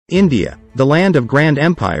India, the land of grand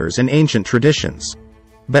empires and ancient traditions.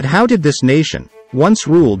 But how did this nation, once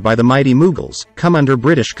ruled by the mighty Mughals, come under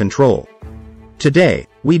British control? Today,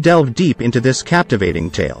 we delve deep into this captivating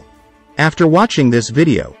tale. After watching this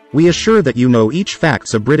video, we assure that you know each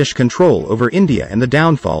facts of British control over India and the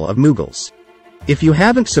downfall of Mughals. If you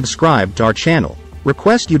haven't subscribed to our channel,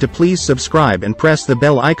 request you to please subscribe and press the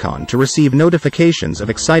bell icon to receive notifications of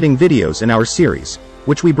exciting videos in our series,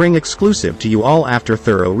 which we bring exclusive to you all after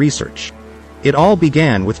thorough research. It all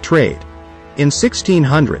began with trade. In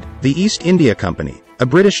 1600, the East India Company, a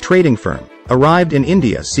British trading firm, arrived in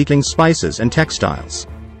India seeking spices and textiles.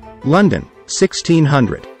 London,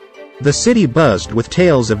 1600. The city buzzed with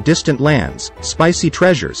tales of distant lands, spicy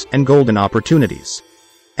treasures, and golden opportunities.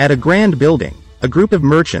 At a grand building, a group of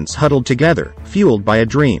merchants huddled together, fueled by a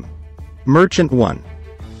dream. Merchant 1.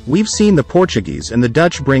 We've seen the Portuguese and the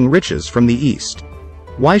Dutch bring riches from the east.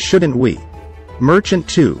 Why shouldn't we? Merchant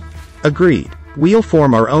 2. Agreed. We'll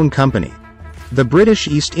form our own company. The British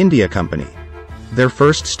East India Company. Their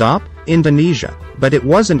first stop? Indonesia. But it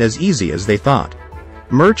wasn't as easy as they thought.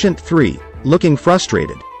 Merchant 3. Looking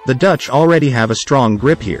frustrated. The Dutch already have a strong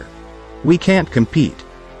grip here. We can't compete.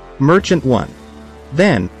 Merchant 1.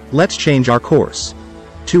 Then, let's change our course.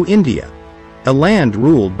 To India. A land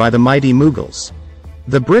ruled by the mighty Mughals.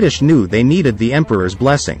 The British knew they needed the Emperor's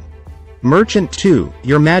blessing. Merchant 2.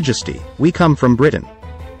 Your Majesty, we come from Britain.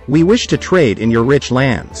 We wish to trade in your rich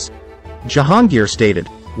lands. Jahangir stated,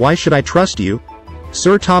 why should I trust you?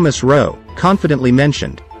 Sir Thomas Roe confidently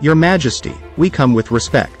mentioned, Your Majesty, we come with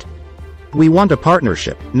respect. We want a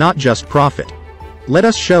partnership, not just profit. Let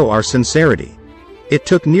us show our sincerity. It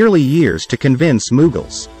took nearly years to convince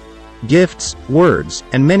Mughals. Gifts, words,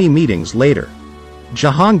 and many meetings later.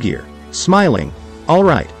 Jahangir, smiling, all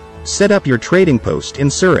right, set up your trading post in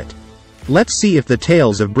Surat. Let's see if the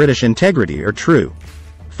tales of British integrity are true.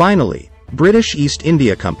 Finally, British East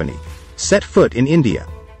India Company set foot in India.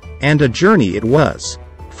 And a journey it was.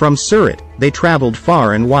 From Surat, they traveled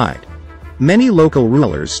far and wide. Many local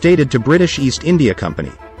rulers stated to British East India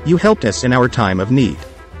Company, you helped us in our time of need.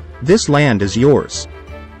 This land is yours.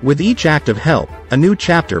 With each act of help, a new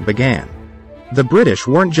chapter began. The British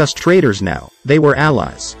weren't just traders now, they were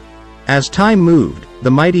allies. As time moved,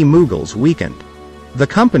 the mighty Mughals weakened. The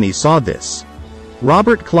company saw this.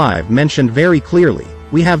 Robert Clive mentioned very clearly,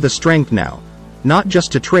 we have the strength now. Not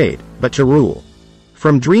just to trade, but to rule.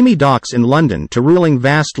 From dreamy docks in London to ruling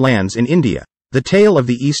vast lands in India, the tale of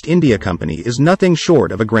the East India Company is nothing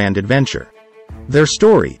short of a grand adventure. Their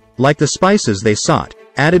story, like the spices they sought,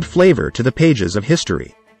 added flavor to the pages of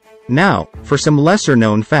history. Now, for some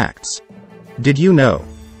lesser-known facts. Did you know?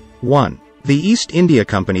 1. The East India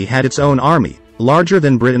Company had its own army, larger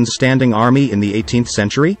than Britain's standing army in the 18th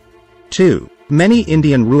century? 2. Many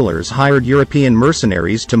Indian rulers hired European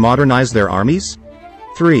mercenaries to modernize their armies?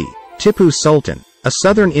 3. Tipu Sultan, a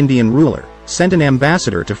southern Indian ruler, sent an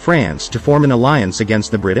ambassador to France to form an alliance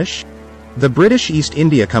against the British? The British East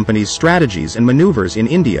India Company's strategies and maneuvers in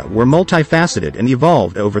India were multifaceted and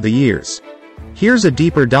evolved over the years. Here's a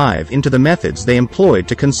deeper dive into the methods they employed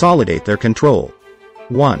to consolidate their control.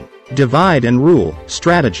 1. Divide and rule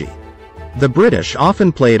strategy. The British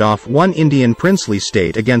often played off one Indian princely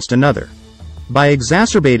state against another. By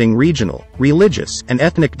exacerbating regional, religious, and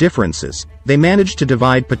ethnic differences, they managed to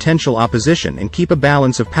divide potential opposition and keep a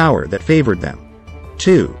balance of power that favored them.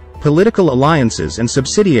 2. Political alliances and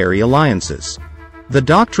subsidiary alliances. The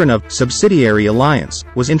doctrine of subsidiary alliance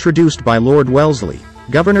was introduced by Lord Wellesley,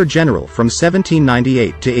 Governor-General from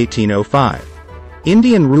 1798 to 1805.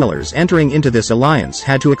 Indian rulers entering into this alliance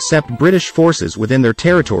had to accept British forces within their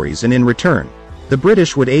territories, and in return, the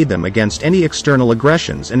British would aid them against any external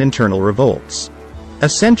aggressions and internal revolts.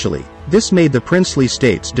 Essentially, this made the princely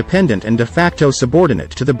states dependent and de facto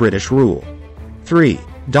subordinate to the British rule. 3.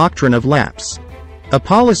 Doctrine of lapse. A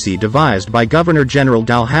policy devised by Governor-General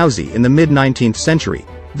Dalhousie in the mid-19th century,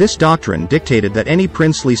 this doctrine dictated that any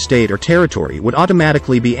princely state or territory would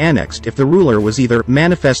automatically be annexed if the ruler was either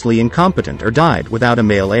manifestly incompetent or died without a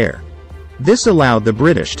male heir. This allowed the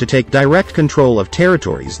British to take direct control of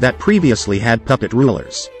territories that previously had puppet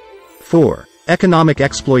rulers. 4. Economic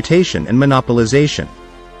exploitation and monopolization.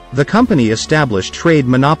 The company established trade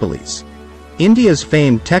monopolies. India's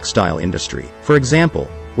famed textile industry, for example,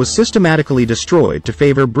 was systematically destroyed to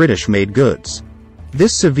favor British-made goods.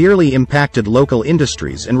 This severely impacted local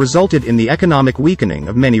industries and resulted in the economic weakening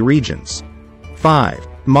of many regions. 5.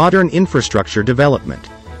 Modern infrastructure development.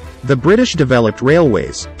 The British developed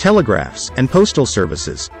railways, telegraphs, and postal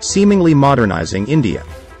services, seemingly modernizing India.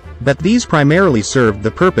 But these primarily served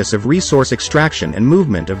the purpose of resource extraction and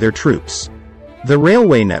movement of their troops. The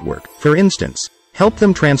railway network, for instance, helped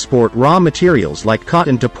them transport raw materials like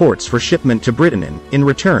cotton to ports for shipment to Britain and, in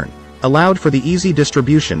return, allowed for the easy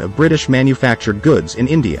distribution of British manufactured goods in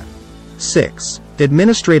India. 6.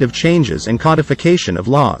 Administrative changes and codification of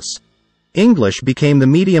laws. English became the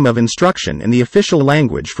medium of instruction and the official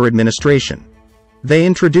language for administration. They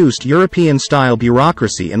introduced European-style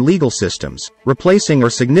bureaucracy and legal systems, replacing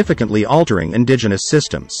or significantly altering indigenous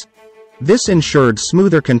systems. This ensured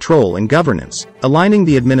smoother control and governance, aligning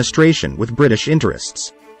the administration with British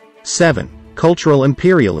interests. 7. Cultural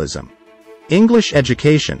imperialism. English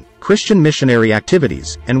education, Christian missionary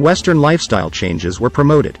activities, and Western lifestyle changes were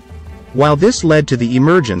promoted. While this led to the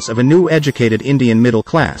emergence of a new educated Indian middle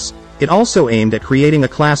class, it also aimed at creating a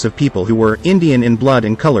class of people who were Indian in blood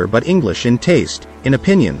and color but English in taste, in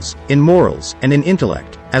opinions, in morals, and in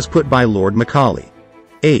intellect, as put by Lord Macaulay.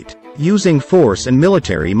 8. Using force and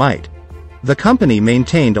military might. The company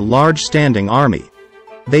maintained a large standing army.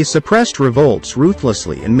 They suppressed revolts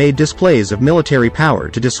ruthlessly and made displays of military power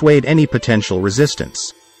to dissuade any potential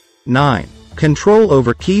resistance. 9. Control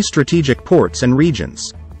over key strategic ports and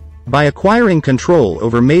regions. By acquiring control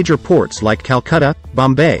over major ports like Calcutta,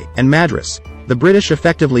 Bombay, and Madras, the British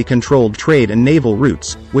effectively controlled trade and naval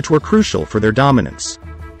routes, which were crucial for their dominance.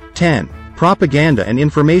 10. Propaganda and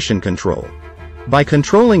information control. By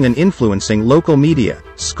controlling and influencing local media,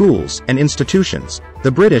 schools, and institutions,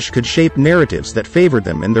 the British could shape narratives that favored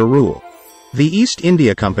them and their rule. The East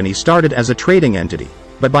India Company started as a trading entity,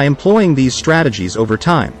 but by employing these strategies over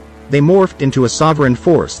time, they morphed into a sovereign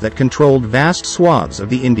force that controlled vast swaths of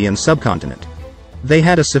the Indian subcontinent. They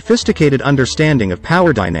had a sophisticated understanding of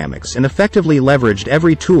power dynamics and effectively leveraged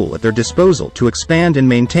every tool at their disposal to expand and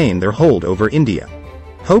maintain their hold over India.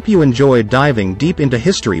 Hope you enjoyed diving deep into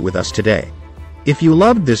history with us today. If you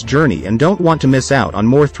loved this journey and don't want to miss out on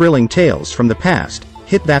more thrilling tales from the past,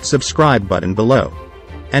 hit that subscribe button below.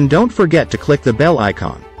 And don't forget to click the bell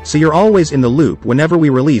icon, so you're always in the loop whenever we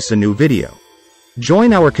release a new video.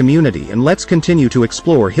 Join our community and let's continue to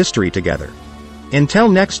explore history together. Until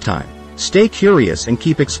next time, stay curious and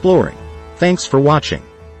keep exploring. Thanks for watching.